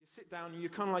down, you're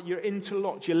kind of like, you're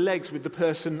interlocked your legs with the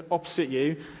person opposite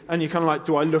you, and you're kind of like,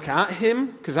 do I look at him?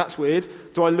 Because that's weird.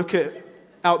 Do I look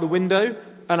out the window?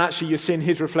 And actually you're seeing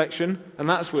his reflection, and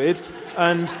that's weird.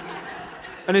 And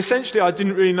essentially I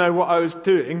didn't really know what I was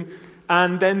doing.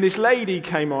 And then this lady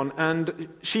came on, and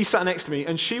she sat next to me,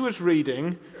 and she was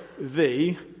reading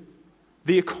The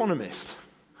Economist.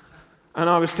 And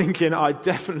I was thinking, I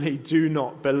definitely do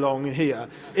not belong here.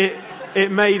 It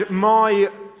made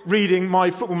reading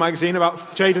my football magazine about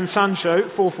Jadon Sancho,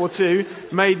 442,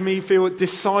 made me feel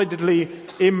decidedly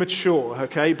immature,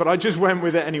 okay? But I just went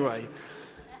with it anyway.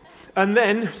 And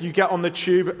then you get on the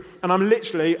tube, and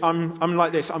I'm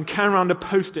like this. I'm carrying around a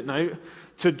Post-it note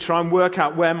to try and work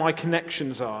out where my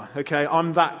connections are, okay?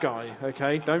 I'm that guy,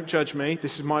 okay? Don't judge me.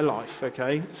 This is my life,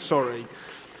 okay? Sorry.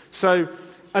 So,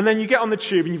 and then you get on the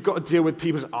tube and you've got to deal with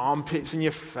people's armpits in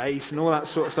your face and all that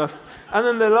sort of stuff. And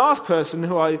then the last person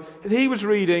he was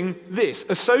reading this,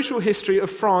 A Social History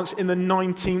of France in the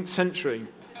 19th Century.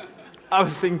 I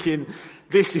was thinking,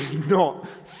 this is not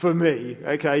for me,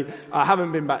 okay? I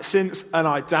haven't been back since, and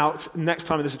I doubt next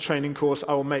time there's a training course,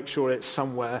 I will make sure it's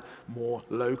somewhere more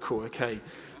local, okay?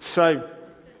 So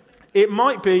it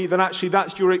might be that actually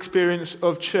that's your experience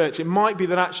of church. It might be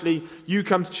that actually you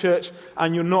come to church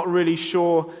and you're not really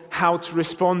sure how to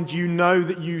respond. You know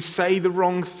that you say the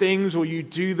wrong things or you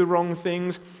do the wrong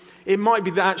things. It might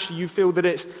be that actually you feel that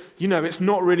it's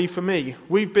not really for me.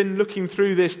 We've been looking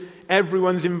through this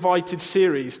Everyone's Invited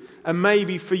series, and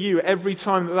maybe for you, every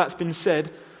time that's been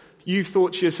said, you've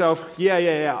thought to yourself,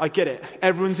 yeah, I get it.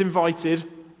 Everyone's invited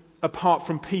apart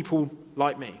from people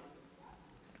like me.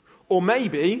 Or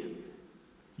maybe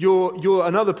you're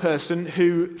another person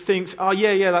who thinks, oh,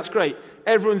 yeah, that's great.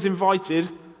 Everyone's invited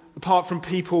apart from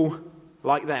people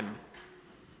like them.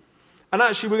 And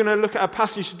actually, we're going to look at a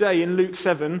passage today in Luke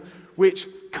 7, which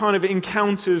kind of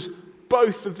encounters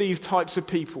both of these types of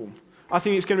people. I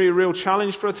think it's going to be a real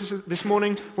challenge for us this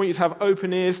morning. I want you to have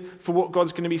open ears for what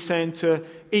God's going to be saying to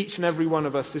each and every one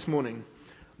of us this morning.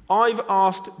 I've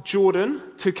asked Jordan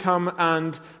to come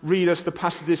and read us the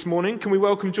passage this morning. Can we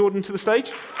welcome Jordan to the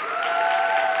stage?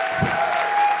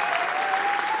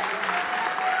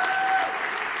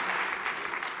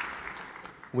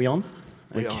 We on?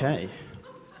 We okay. Are.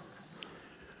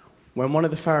 When one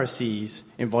of the Pharisees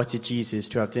invited Jesus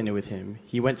to have dinner with him,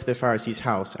 he went to the Pharisee's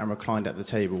house and reclined at the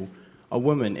table. A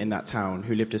woman in that town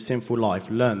who lived a sinful life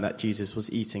learned that Jesus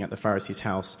was eating at the Pharisee's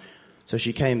house, so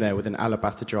she came there with an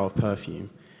alabaster jar of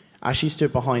perfume. As she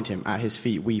stood behind him at his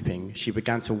feet weeping, she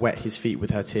began to wet his feet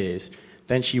with her tears.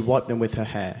 Then she wiped them with her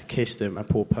hair, kissed them, and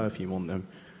poured perfume on them.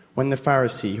 When the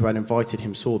Pharisee who had invited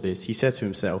him saw this, he said to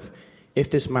himself, "If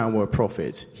this man were a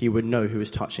prophet, he would know who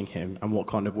is touching him and what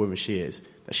kind of woman she is,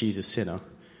 that she is a sinner."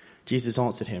 Jesus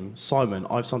answered him, "Simon,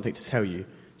 I have something to tell you."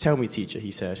 "Tell me, teacher,"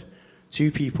 he said. 2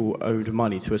 people owed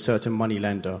money to a certain money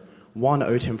lender. One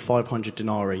owed him 500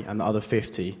 denarii and the other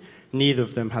 50. Neither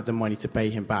of them had the money to pay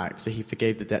him back, so he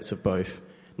forgave the debts of both.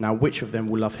 Now which of them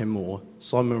will love him more?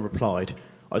 Simon replied,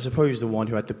 "I suppose the one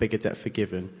who had the bigger debt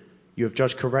forgiven." "You have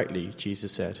judged correctly,"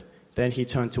 Jesus said. Then he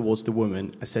turned towards the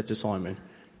woman and said to Simon,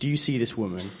 "Do you see this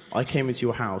woman? I came into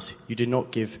your house. You did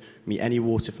not give me any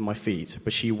water for my feet,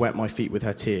 but she wet my feet with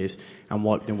her tears and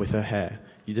wiped them with her hair.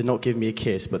 You did not give me a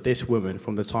kiss, but this woman,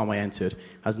 from the time I entered,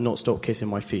 has not stopped kissing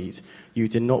my feet. You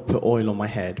did not put oil on my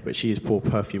head, but she has poured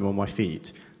perfume on my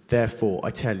feet. Therefore, I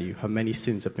tell you, her many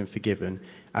sins have been forgiven,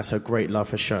 as her great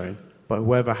love has shown. But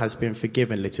whoever has been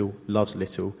forgiven little loves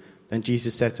little." Then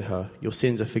Jesus said to her, "Your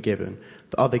sins are forgiven."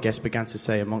 The other guests began to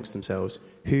say amongst themselves,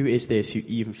 "Who is this who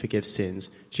even forgives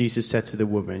sins?" Jesus said to the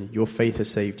woman, "Your faith has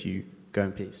saved you. Go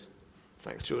in peace."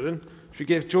 Thanks, Jordan. Should we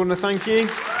give Jordan a thank you?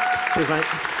 Cheers, mate.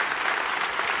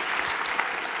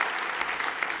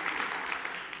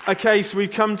 Okay, so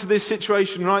we've come to this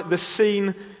situation, right? The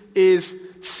scene is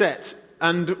set.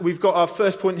 And we've got our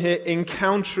first point here,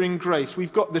 encountering grace.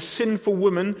 We've got the sinful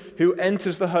woman who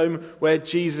enters the home where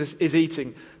Jesus is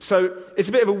eating. So it's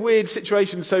a bit of a weird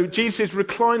situation. So Jesus is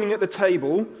reclining at the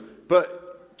table,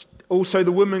 but also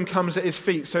the woman comes at his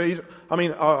feet. So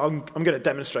I'm going to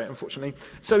demonstrate, unfortunately.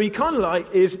 So he kind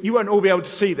of you won't all be able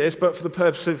to see this, but for the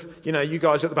purpose of, you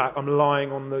guys at the back, I'm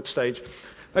lying on the stage.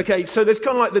 Okay, so there's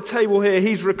kind of like the table here.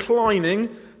 He's reclining,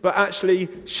 but actually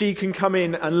she can come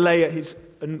in and lay at his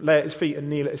feet and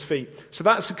kneel at his feet. So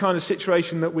that's the kind of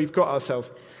situation that we've got ourselves.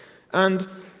 And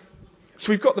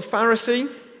so we've got the Pharisee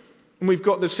and we've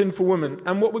got the sinful woman.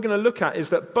 And what we're going to look at is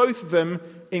that both of them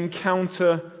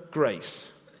encounter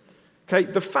grace. Okay,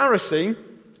 the Pharisees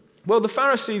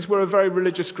were a very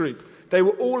religious group. They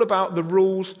were all about the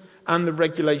rules and the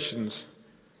regulations.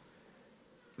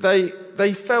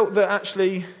 They felt that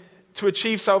actually to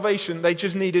achieve salvation, they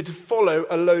just needed to follow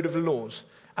a load of laws.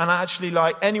 And actually,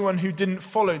 like anyone who didn't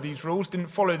follow these rules, didn't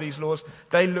follow these laws,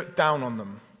 they looked down on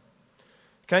them.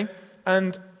 Okay?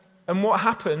 And what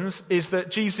happens is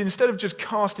that Jesus, instead of just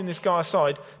casting this guy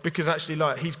aside because actually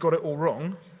like he's got it all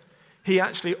wrong, he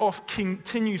actually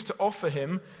continues to offer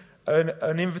him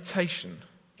an invitation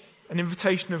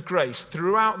of grace.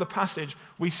 Throughout the passage,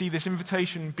 we see this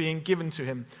invitation being given to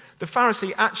him. The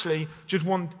Pharisee actually just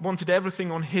wanted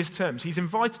everything on his terms. He's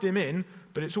invited him in,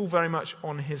 but it's all very much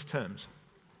on his terms.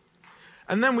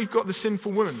 And then we've got the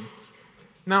sinful woman.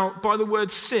 Now, by the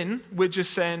word sin, we're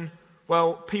just saying,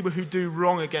 well, people who do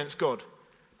wrong against God.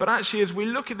 But actually, as we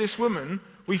look at this woman,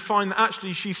 we find that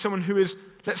actually she's someone who is,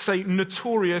 let's say,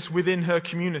 notorious within her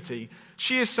community.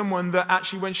 She is someone that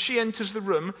actually, when she enters the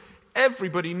room,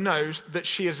 everybody knows that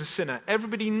she is a sinner.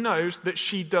 Everybody knows that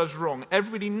she does wrong.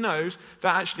 Everybody knows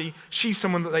that actually she's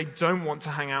someone that they don't want to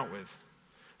hang out with.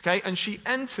 Okay? And she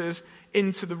enters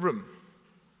into the room.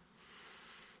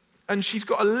 And she's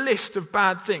got a list of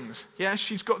bad things. Yeah,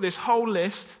 she's got this whole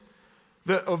list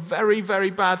that are very,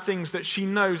 very bad things that she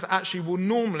knows that actually will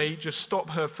normally just stop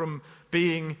her from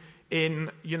being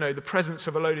in, the presence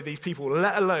of a load of these people,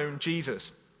 let alone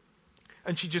Jesus.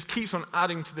 And she just keeps on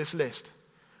adding to this list.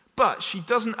 But she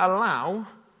doesn't allow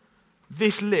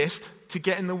this list to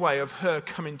get in the way of her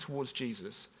coming towards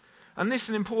Jesus. And this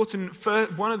is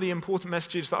one of the important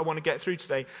messages that I want to get through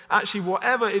today. Actually,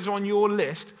 whatever is on your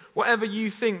list, whatever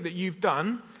you think that you've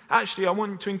done, actually, I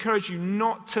want to encourage you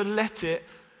not to let it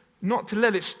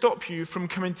stop you from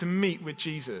coming to meet with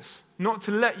Jesus. Not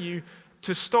to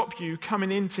stop you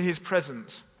coming into his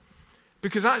presence.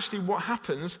 Because actually what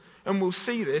happens, and we'll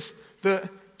see this, that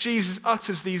Jesus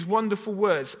utters these wonderful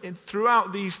words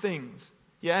throughout these things.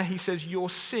 Yeah, he says, your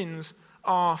sins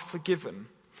are forgiven.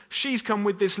 She's come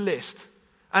with this list,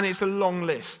 and it's a long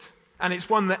list, and it's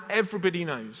one that everybody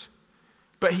knows.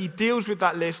 But he deals with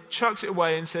that list, chucks it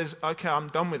away, and says, okay, I'm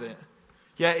done with it.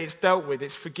 Yeah, it's dealt with,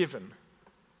 it's forgiven.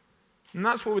 And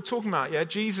that's what we're talking about, yeah?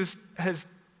 Jesus has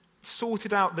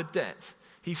sorted out the debt.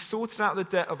 He's sorted out the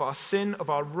debt of our sin, of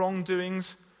our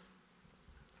wrongdoings.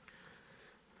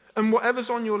 And whatever's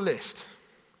on your list,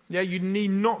 yeah, you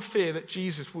need not fear that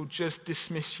Jesus will just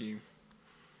dismiss you.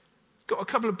 Got a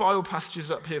couple of Bible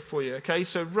passages up here for you, okay?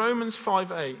 So Romans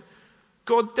 5:8.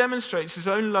 God demonstrates his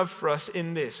own love for us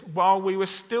in this. While we were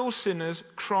still sinners,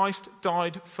 Christ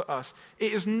died for us.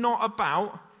 It is not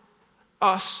about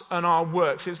us and our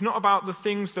works. It's not about the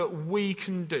things that we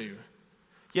can do.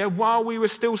 Yeah, while we were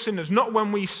still sinners, not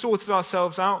when we sorted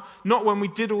ourselves out, not when we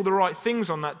did all the right things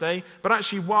on that day, but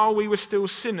actually while we were still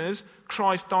sinners,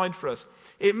 Christ died for us.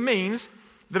 It means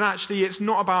that actually it's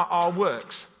not about our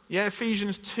works. Yeah,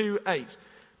 Ephesians 2:8.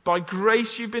 By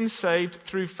grace you've been saved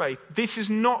through faith. This is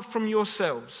not from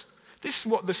yourselves. This is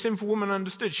what the sinful woman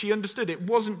understood. She understood it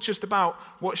wasn't just about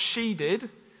what she did.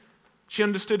 She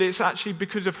understood it's actually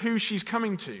because of who she's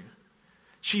coming to.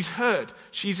 She's heard.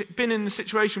 She's been in the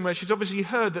situation where she's obviously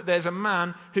heard that there's a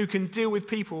man who can deal with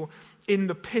people in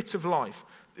the pit of life,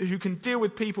 who can deal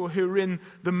with people who are in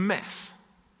the mess.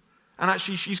 And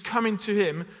actually she's coming to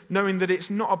him knowing that it's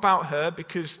not about her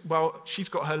because, well, she's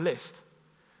got her list.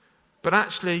 But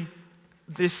actually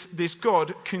this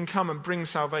God can come and bring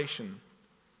salvation.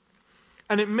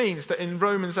 And it means that in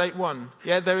Romans 8:1,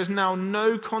 yeah, there is now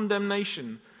no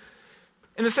condemnation.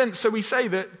 In a sense, so we say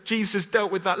that Jesus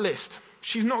dealt with that list.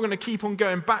 She's not going to keep on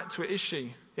going back to it, is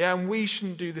she? Yeah, and we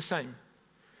shouldn't do the same.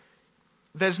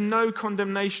 There's no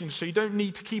condemnation, so you don't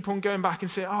need to keep on going back and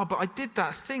say, but I did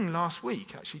that thing last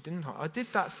week, actually, didn't I? I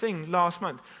did that thing last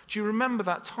month. Do you remember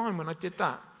that time when I did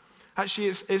that? Actually,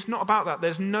 it's not about that.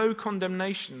 There's no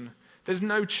condemnation. There's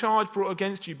no charge brought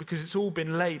against you because it's all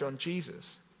been laid on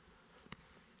Jesus.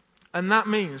 And that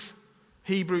means,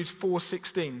 Hebrews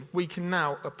 4:16, we can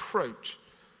now approach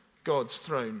God's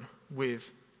throne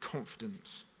with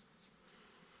confidence.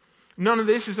 None of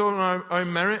this is on our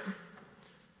own merit.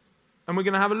 And we're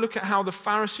going to have a look at how the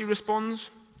Pharisee responds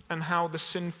and how the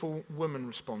sinful woman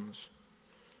responds.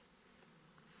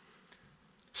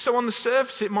 So on the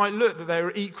surface, it might look that they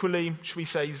are equally, should we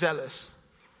say, zealous.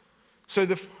 So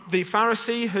the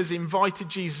Pharisee has invited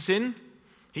Jesus in.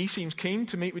 He seems keen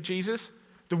to meet with Jesus.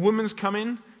 The woman's come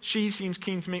in. She seems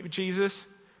keen to meet with Jesus.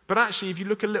 But actually, if you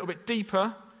look a little bit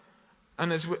deeper,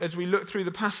 and as we look through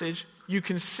the passage, you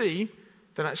can see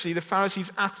that actually the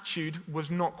Pharisee's attitude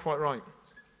was not quite right.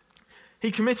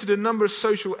 He committed a number of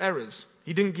social errors.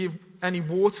 He didn't give any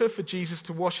water for Jesus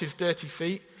to wash his dirty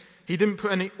feet. He didn't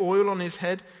put any oil on his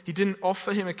head. He didn't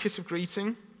offer him a kiss of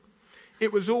greeting.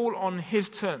 It was all on his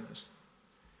terms.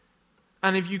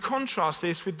 And if you contrast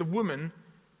this with the woman,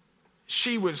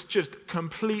 she was just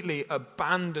completely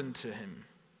abandoned to him.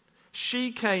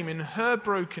 She came in her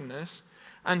brokenness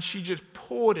and she just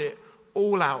poured it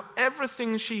all out.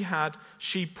 Everything she had,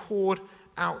 she poured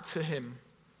out to him.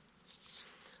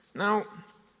 Now, I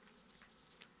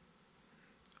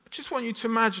just want you to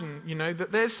imagine,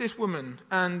 that there's this woman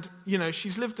and,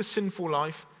 she's lived a sinful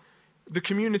life. The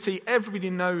community, everybody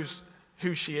knows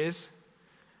who she is.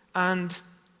 And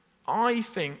I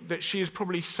think that she is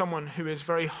probably someone who is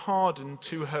very hardened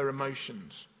to her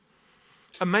emotions.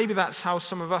 And maybe that's how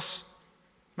some of us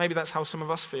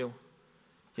feel.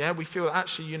 Yeah, we feel that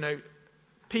actually,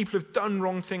 people have done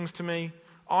wrong things to me,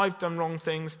 I've done wrong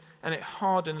things, and it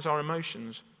hardens our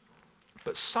emotions.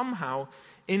 But somehow,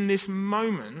 in this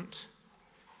moment,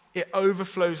 it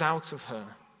overflows out of her.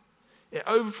 It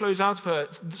overflows out of her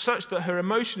such that her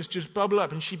emotions just bubble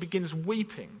up and she begins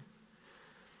weeping.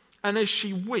 And as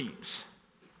she weeps,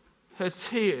 her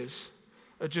tears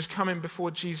are just coming before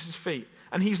Jesus' feet.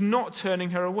 And he's not turning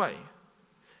her away.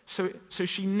 So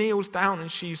she kneels down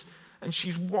and she's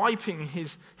wiping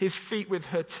his feet with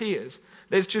her tears.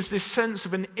 There's just this sense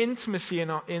of an intimacy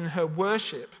in her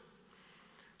worship.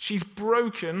 She's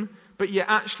broken, but yet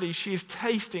actually she is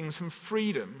tasting some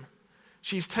freedom.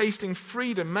 She's tasting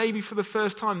freedom, maybe for the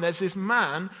first time. There's this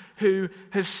man who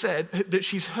has said that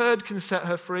she's heard can set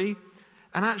her free.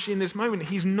 And actually in this moment,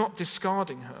 he's not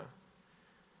discarding her.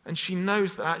 And she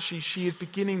knows that actually she is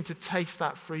beginning to taste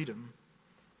that freedom.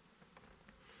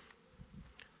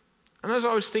 And as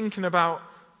I was thinking about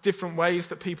different ways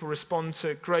that people respond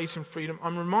to grace and freedom,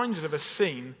 I'm reminded of a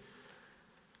scene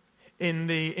in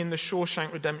the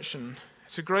Shawshank Redemption.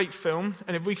 It's a great film.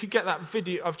 And if we could get that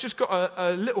video, I've just got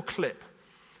a little clip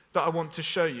that I want to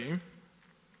show you.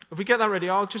 If we get that ready,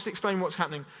 I'll just explain what's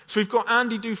happening. So we've got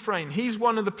Andy Dufresne. He's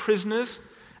one of the prisoners,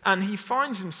 and he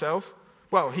finds himself,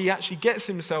 he actually gets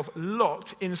himself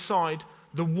locked inside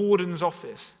the warden's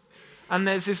office. And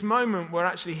there's this moment where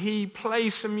actually he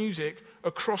plays some music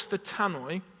across the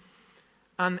tannoy,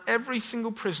 and every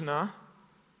single prisoner,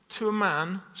 to a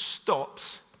man,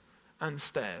 stops and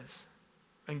stares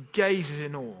and gazes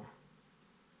in awe.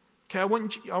 Okay, I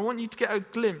want you to get a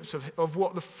glimpse of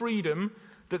what the freedom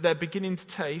that they're beginning to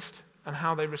taste and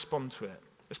how they respond to it.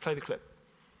 Let's play the clip.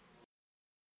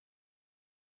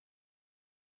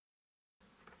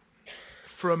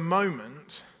 For a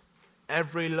moment,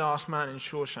 every last man in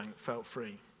Shawshank felt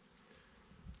free.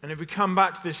 And if we come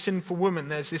back to this sinful woman,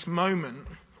 there's this moment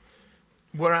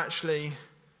where actually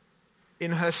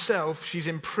in herself she's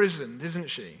imprisoned, isn't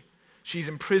she? She's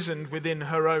imprisoned within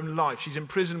her own life. She's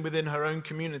imprisoned within her own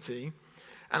community.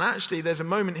 And actually, there's a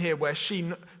moment here where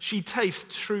she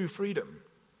tastes true freedom.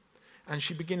 And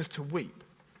she begins to weep.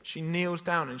 She kneels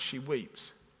down and she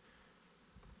weeps.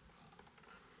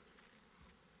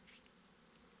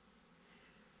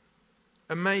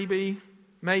 And maybe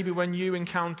when you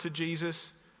encounter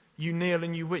Jesus, you kneel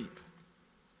and you weep.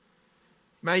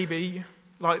 Maybe,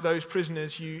 like those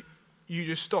prisoners, you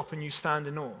just stop and you stand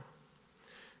in awe.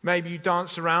 Maybe you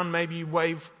dance around, maybe you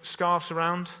wave scarves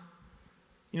around.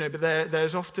 But there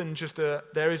is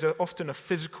often a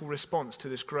physical response to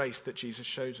this grace that Jesus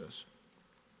shows us.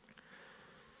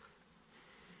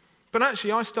 But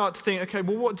actually, I start to think, okay,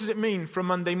 well, what does it mean for a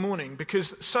Monday morning?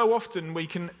 Because so often we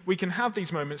can have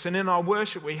these moments, and in our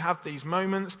worship we have these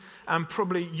moments, and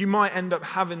probably you might end up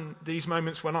having these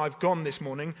moments when I've gone this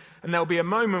morning, and there'll be a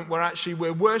moment where actually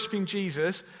we're worshiping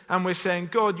Jesus, and we're saying,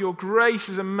 God, your grace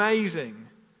is amazing.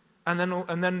 And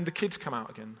then the kids come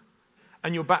out again.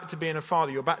 And you're back to being a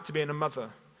father, you're back to being a mother.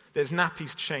 There's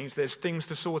nappies to change, there's things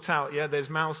to sort out,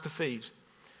 there's mouths to feed.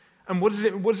 And what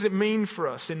does it mean for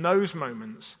us in those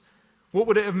moments? What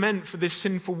would it have meant for this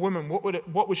sinful woman?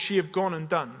 What would she have gone and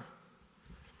done?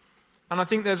 And I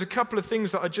think there's a couple of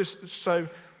things that are just sort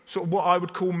of what I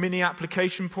would call mini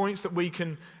application points that we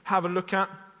can have a look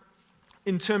at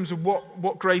in terms of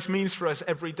what grace means for us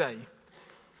every day.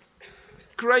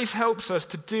 Grace helps us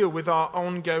to deal with our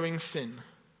ongoing sin.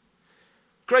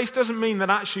 Grace doesn't mean that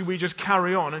actually we just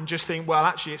carry on and just think, well,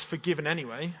 actually it's forgiven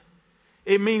anyway.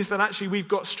 It means that actually we've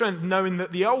got strength knowing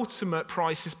that the ultimate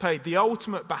price is paid, the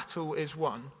ultimate battle is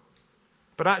won.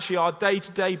 But actually our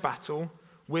day-to-day battle,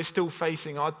 we're still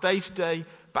facing. Our day-to-day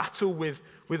battle with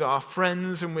our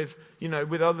friends and with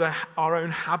our own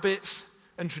habits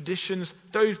and traditions,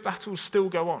 those battles still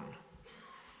go on.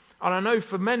 And I know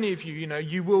for many of you,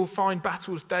 you will find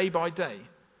battles day by day.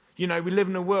 We live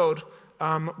in a world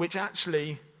which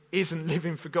actually isn't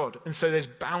living for God. And so there's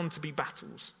bound to be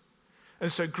battles.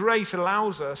 And so grace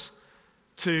allows us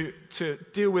to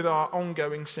deal with our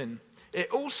ongoing sin.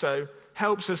 It also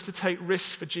helps us to take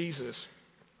risks for Jesus.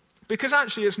 Because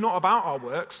actually it's not about our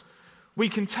works. We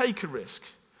can take a risk.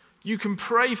 You can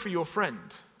pray for your friend.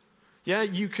 Yeah,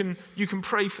 you can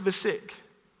pray for the sick.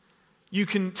 You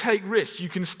can take risks. You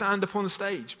can stand up on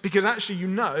stage because actually you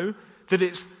know that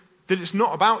it's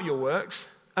not about your works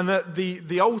and that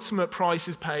the ultimate price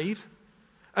is paid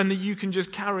and that you can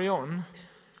just carry on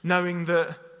knowing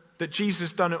that Jesus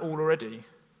has done it all already.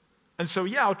 And so,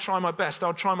 yeah, I'll try my best.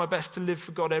 I'll try my best to live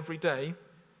for God every day.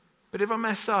 But if I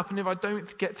mess up and if I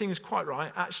don't get things quite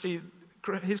right, actually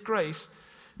his grace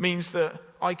means that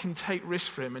I can take risks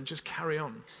for him and just carry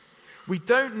on. We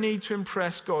don't need to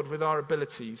impress God with our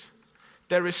abilities.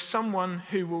 There is someone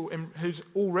who's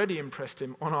already impressed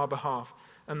him on our behalf,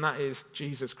 and that is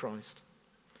Jesus Christ.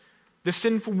 The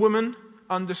sinful woman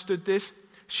understood this.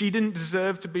 She didn't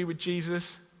deserve to be with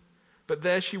Jesus, but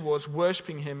there she was,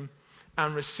 worshipping him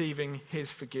and receiving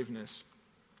his forgiveness.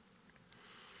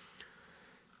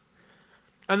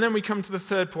 And then we come to the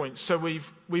third point. So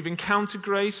we've encountered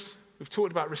grace. We've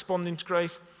talked about responding to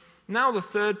grace. Now the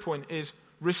third point is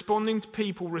responding to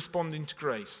people responding to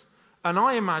grace. And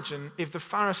I imagine if the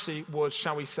Pharisee was,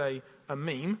 shall we say, a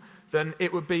meme, then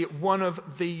it would be one of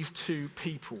these two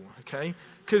people, okay?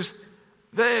 Because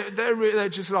they're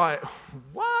just like,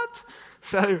 what?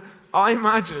 So I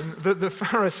imagine that the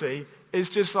Pharisee is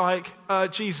just like,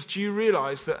 Jesus, do you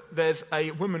realize that there's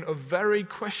a woman of very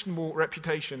questionable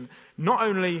reputation, not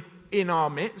only in our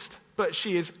midst, but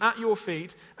she is at your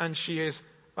feet and she is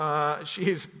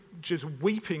just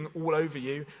weeping all over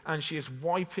you and she is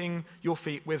wiping your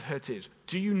feet with her tears.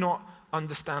 Do you not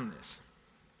understand this?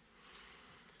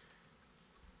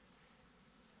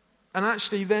 And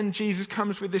actually then Jesus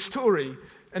comes with this story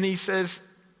and he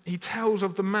tells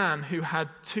of the man who had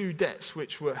two debts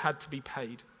which had to be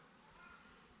paid.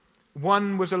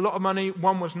 One was a lot of money,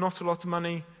 one was not a lot of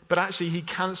money, but actually he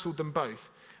cancelled them both.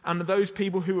 And those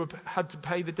people who had to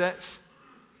pay the debts,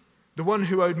 the one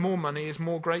who owed more money is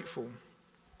more grateful.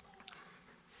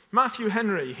 Matthew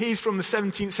Henry, he's from the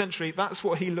 17th century, that's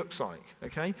what he looks like,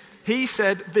 okay? He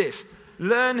said this,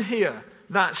 learn here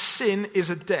that sin is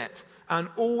a debt, and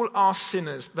all are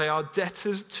sinners, they are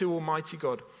debtors to Almighty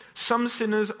God. Some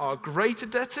sinners are greater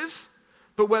debtors,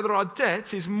 but whether our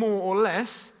debt is more or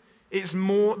less, it's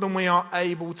more than we are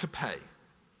able to pay.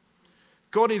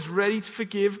 God is ready to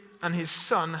forgive, and his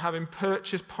Son having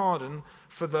purchased pardon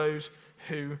for those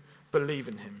who believe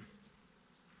in him.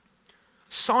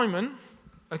 Simon,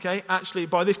 okay, actually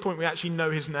by this point we actually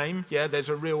know his name. Yeah, there's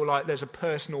a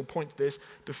personal point to this.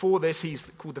 Before this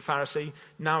he's called the Pharisee.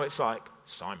 Now it's like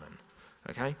Simon.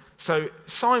 Okay, so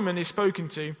Simon is spoken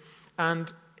to,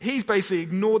 and he's basically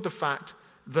ignored the fact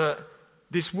that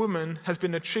this woman has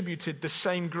been attributed the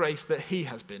same grace that he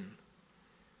has been.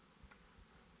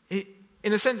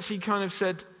 In a sense, he kind of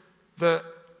said that,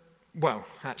 well,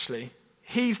 actually,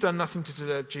 he's done nothing to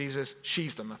deserve Jesus,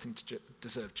 she's done nothing to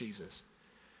deserve Jesus.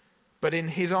 But in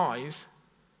his eyes,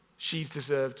 she's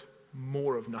deserved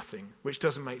more of nothing, which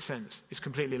doesn't make sense. It's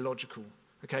completely illogical.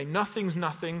 Okay, nothing's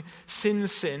nothing,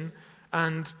 sin's sin,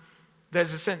 and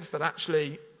there's a sense that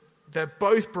actually they're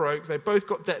both broke, they've both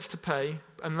got debts to pay,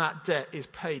 and that debt is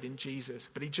paid in Jesus.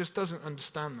 But he just doesn't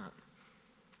understand that.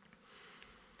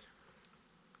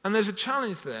 And there's a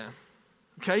challenge there.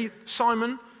 Okay,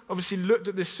 Simon obviously looked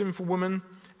at this sinful woman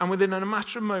and within a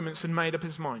matter of moments had made up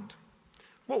his mind.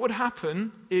 What would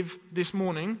happen if this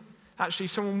morning actually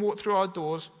someone walked through our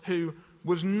doors who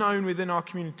was known within our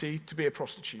community to be a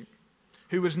prostitute,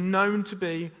 who was known to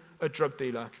be a drug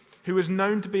dealer, who was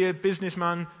known to be a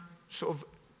businessman sort of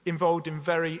involved in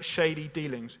very shady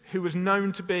dealings, who was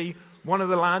known to be one of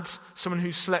the lads, someone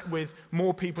who slept with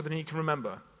more people than he can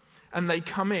remember. And they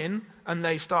come in and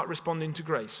they start responding to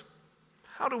grace.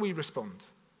 How do we respond?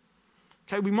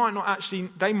 Okay,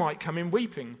 they might come in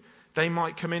weeping. They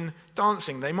might come in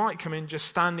dancing. They might come in just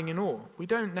standing in awe. We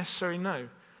don't necessarily know.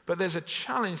 But there's a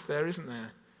challenge there, isn't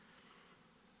there?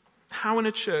 How in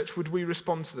a church would we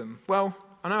respond to them? Well,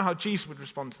 I know how Jesus would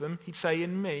respond to them. He'd say,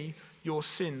 in me, your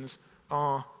sins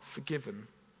are forgiven.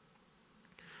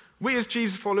 We as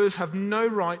Jesus followers have no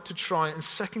right to try and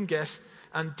second guess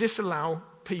and disallow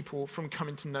people from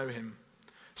coming to know him.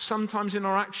 Sometimes in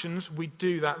our actions, we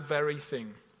do that very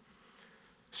thing.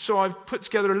 So I've put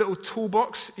together a little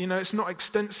toolbox. It's not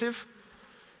extensive.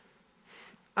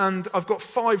 And I've got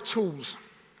 5 tools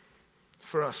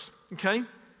for us. Okay?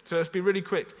 So let's be really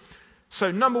quick.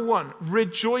 So number 1,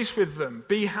 rejoice with them.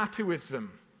 Be happy with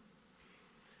them.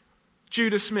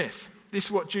 Judah Smith. This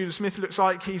is what Judah Smith looks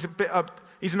like. He's an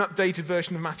updated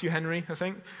version of Matthew Henry, I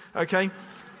think. Okay?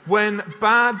 When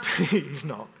bad he's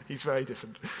not. He's very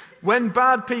different. When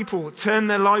bad people turn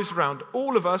their lives around,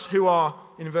 all of us who are,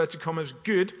 in inverted commas,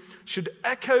 good, should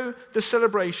echo the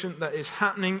celebration that is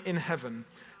happening in heaven.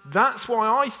 That's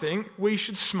why I think we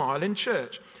should smile in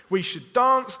church. We should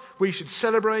dance, we should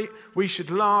celebrate, we should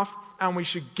laugh, and we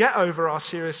should get over our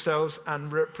serious selves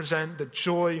and represent the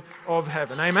joy of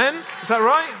heaven. Amen? Is that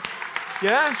right?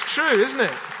 Yeah, it's true, isn't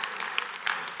it?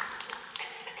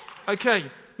 Okay.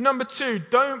 Number 2,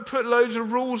 don't put loads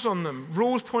of rules on them.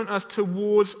 Rules point us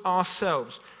towards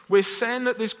ourselves. We're saying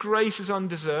that this grace is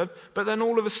undeserved, but then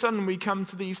all of a sudden we come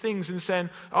to these things and saying,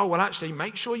 oh, well, actually,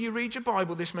 make sure you read your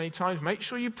Bible this many times, make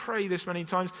sure you pray this many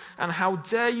times, and how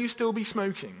dare you still be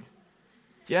smoking?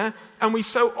 Yeah? And we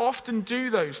so often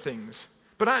do those things,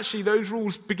 but actually those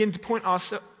rules begin to point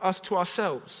us to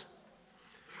ourselves,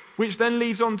 which then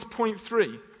leads on to point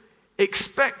 3.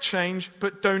 Expect change,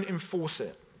 but don't enforce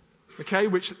it. Okay,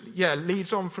 which,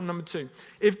 leads on from number 2.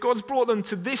 If God's brought them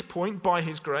to this point by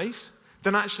his grace,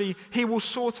 then actually he will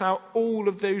sort out all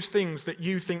of those things that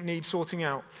you think need sorting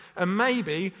out. And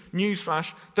maybe,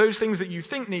 newsflash, those things that you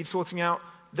think need sorting out,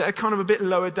 they're kind of a bit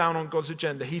lower down on God's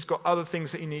agenda. He's got other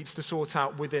things that he needs to sort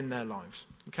out within their lives.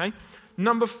 Okay?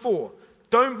 Number 4,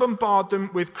 don't bombard them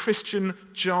with Christian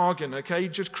jargon, okay?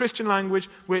 Just Christian language,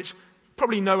 which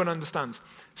probably no one understands.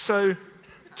 So,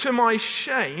 to my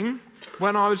shame,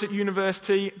 when I was at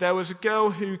university, there was a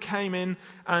girl who came in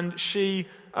and she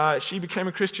became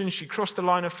a Christian. She crossed the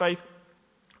line of faith.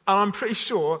 And I'm pretty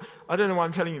sure, I don't know why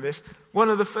I'm telling you this, one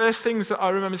of the first things that I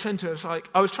remember saying to her was like,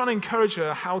 I was trying to encourage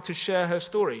her how to share her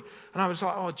story. And I was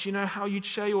like, oh, do you know how you'd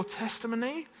share your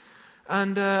testimony?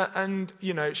 And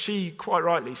she quite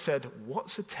rightly said,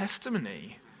 what's a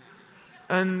testimony?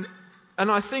 And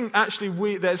I think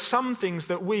actually there's some things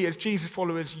that we as Jesus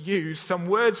followers use, some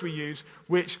words we use,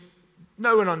 which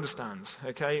no one understands,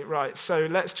 okay? Right, so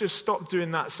let's just stop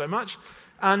doing that so much.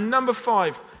 And number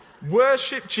 5,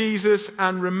 worship Jesus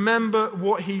and remember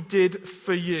what he did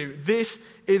for you. This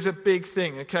is a big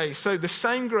thing, okay? So the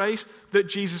same grace that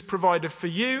Jesus provided for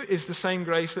you is the same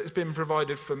grace that's been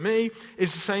provided for me,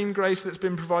 is the same grace that's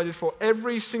been provided for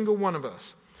every single one of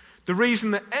us. The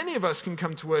reason that any of us can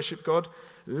come to worship God,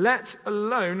 let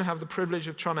alone have the privilege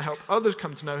of trying to help others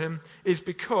come to know him, is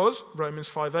because, Romans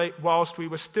 5:8, whilst we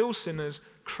were still sinners,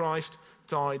 Christ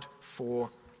died for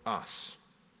us.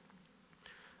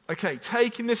 Okay,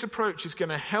 taking this approach is going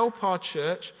to help our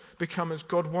church become as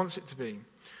God wants it to be.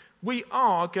 We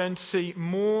are going to see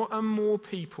more and more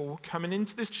people coming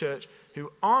into this church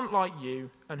who aren't like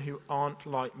you and who aren't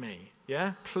like me.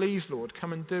 Yeah? Please, Lord,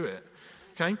 come and do it.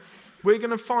 Okay? We're going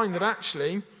to find that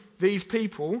actually these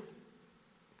people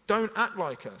don't act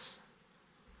like us.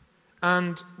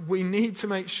 And we need to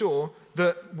make sure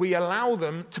that we allow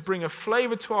them to bring a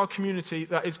flavor to our community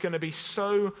that is going to be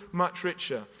so much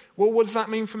richer. Well, what does that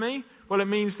mean for me? Well, it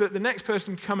means that the next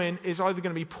person to come in is either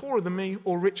going to be poorer than me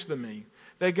or richer than me.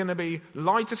 They're going to be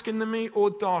lighter skinned than me or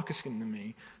darker skinned than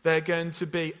me. They're going to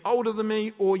be older than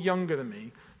me or younger than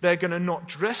me. They're going to not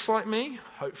dress like me,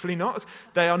 hopefully not.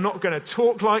 They are not going to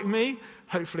talk like me,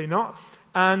 hopefully not.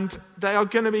 And they are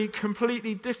going to be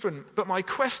completely different. But my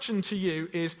question to you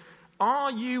is,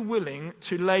 are you willing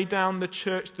to lay down the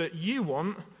church that you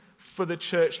want for the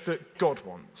church that God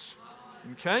wants?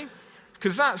 Okay?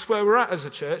 Because that's where we're at as a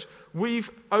church.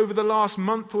 We've, over the last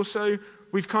month or so,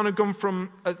 we've kind of gone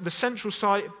from the central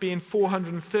site being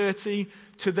 430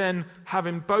 to then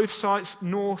having both sites,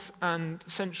 north and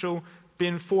central,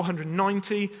 being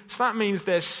 490. So that means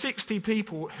there's 60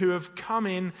 people who have come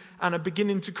in and are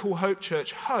beginning to call Hope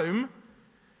Church home.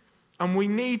 And we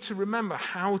need to remember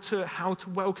how to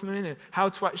welcome them in, how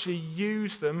to actually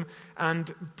use them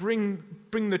and bring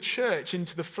the church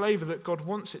into the flavor that God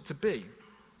wants it to be.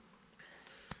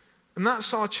 And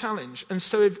that's our challenge. And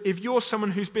so if you're someone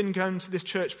who's been going to this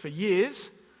church for years,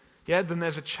 then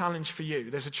there's a challenge for you.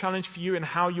 There's a challenge for you in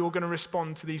how you're going to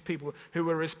respond to these people who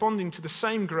are responding to the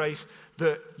same grace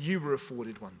that you were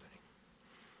afforded one day.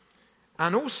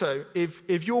 And also,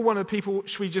 if you're one of the people,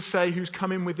 should we just say, who's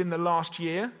come in within the last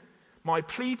year, my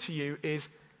plea to you is,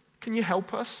 can you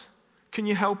help us? Can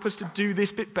you help us to do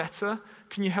this bit better?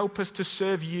 Can you help us to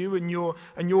serve you and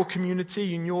your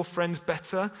community and your friends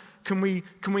better? Can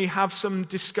we have some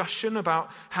discussion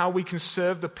about how we can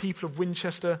serve the people of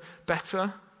Winchester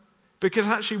better? Because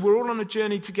actually we're all on a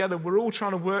journey together. We're all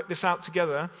trying to work this out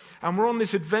together. And we're on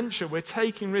this adventure. We're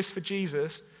taking risks for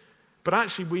Jesus. But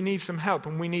actually we need some help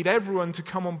and we need everyone to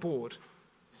come on board.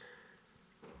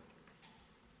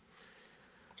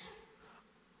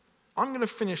 I'm going to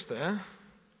finish there,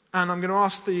 and I'm going to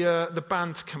ask the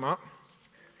band to come up.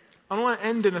 I want to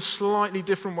end in a slightly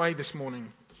different way this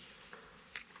morning.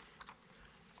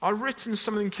 I've written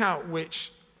something out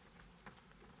which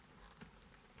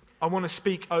I want to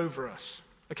speak over us.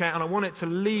 Okay, and I want it to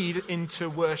lead into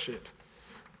worship.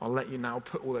 I'll let you now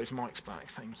put all those mics back.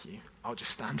 Thank you. I'll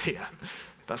just stand here.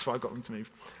 That's why I got them to move.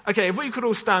 Okay, if we could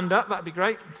all stand up, that'd be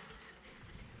great.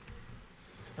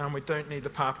 And we don't need the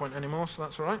PowerPoint anymore, so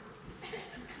that's all right.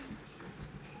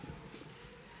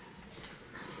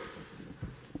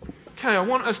 Okay, I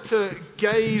want us to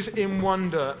gaze in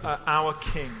wonder at our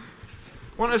King.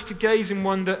 I want us to gaze in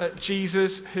wonder at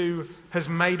Jesus who has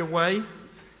made a way.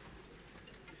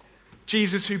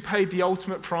 Jesus who paid the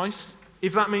ultimate price.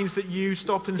 If that means that you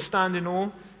stop and stand in awe,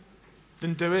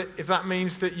 then do it. If that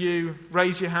means that you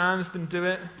raise your hands, then do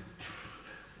it.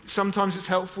 Sometimes it's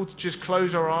helpful to just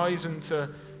close our eyes and to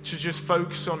just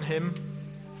focus on Him.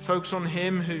 Focus on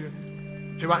Him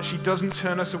who actually doesn't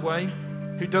turn us away,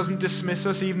 who doesn't dismiss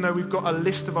us even though we've got a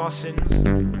list of our sins.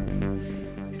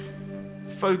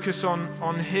 Focus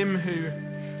on Him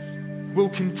who will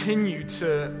continue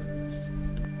to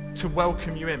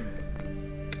welcome you in.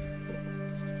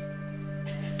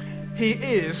 He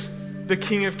is the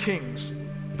King of Kings,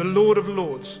 the Lord of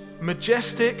Lords,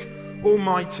 majestic,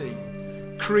 almighty,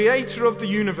 creator of the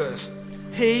universe.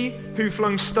 He who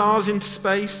flung stars into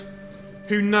space,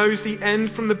 who knows the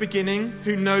end from the beginning,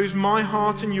 who knows my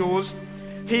heart and yours.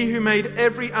 He who made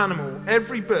every animal,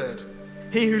 every bird.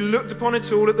 He who looked upon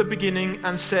it all at the beginning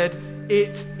and said,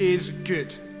 "It is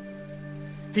good."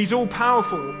 He's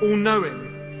all-powerful,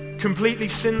 all-knowing, completely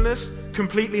sinless,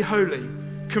 completely holy,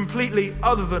 completely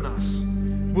other than us.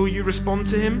 Will you respond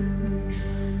to Him?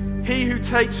 He who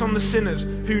takes on the sinners,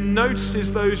 who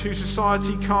notices those whose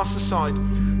society casts aside,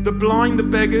 the blind, the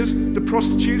beggars, the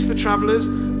prostitutes, the travelers,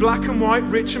 black and white,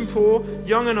 rich and poor,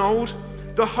 young and old,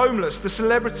 the homeless, the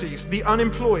celebrities, the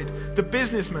unemployed, the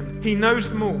businessmen. He knows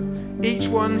them all. Each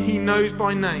one He knows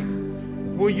by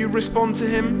name. Will you respond to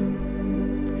Him?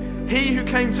 He who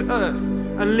came to earth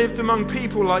and lived among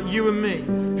people like you and me,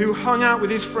 who hung out with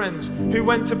His friends, who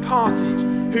went to parties,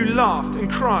 who laughed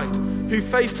and cried, who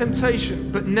faced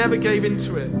temptation but never gave in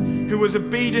to it, who was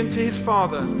obedient to His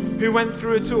Father, who went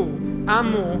through it all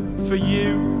and more for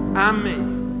you and me.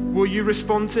 Will you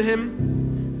respond to Him?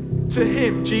 To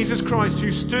Him, Jesus Christ,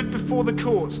 who stood before the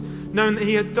courts, knowing that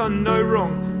He had done no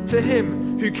wrong. To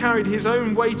Him who carried His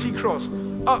own weighty cross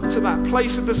up to that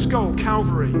place of the skull,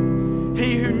 Calvary.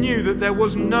 He who knew that there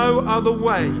was no other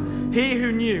way. He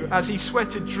who knew as He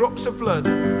sweated drops of blood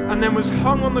and then was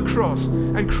hung on the cross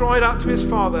and cried out to His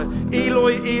Father,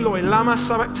 "Eloi, Eloi, lama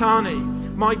sabachthani?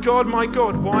 My God,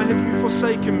 why have you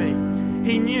forsaken me?"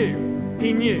 He knew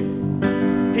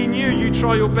you'd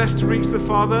try your best to reach the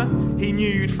Father. He knew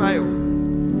you'd fail.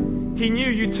 He knew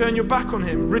you'd turn your back on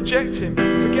Him, reject Him,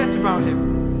 forget about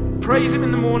Him, praise Him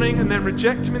in the morning and then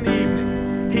reject Him in the evening.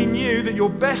 He knew that your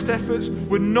best efforts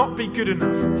would not be good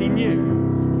enough. He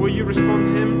knew. Will you respond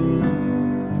to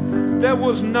Him? There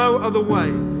was no other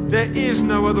way. There is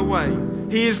no other way.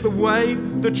 He is the way,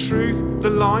 the truth, the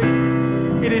life.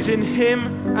 It is in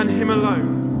Him and Him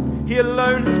alone. He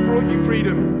alone has brought you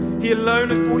freedom. He alone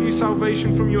has brought you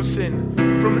salvation from your sin.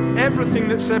 From everything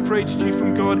that separated you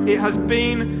from God, it has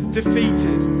been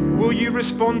defeated. Will you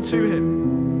respond to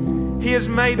Him? He has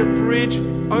made a bridge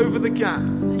over the gap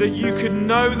that you could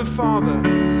know the Father,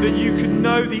 that you could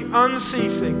know the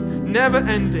unceasing,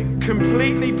 never-ending,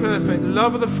 completely perfect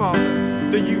love of the Father,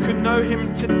 that you could know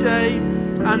Him today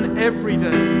and every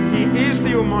day. He is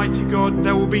the Almighty God.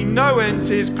 There will be no end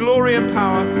to His glory and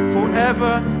power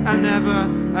forever and ever.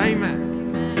 Amen.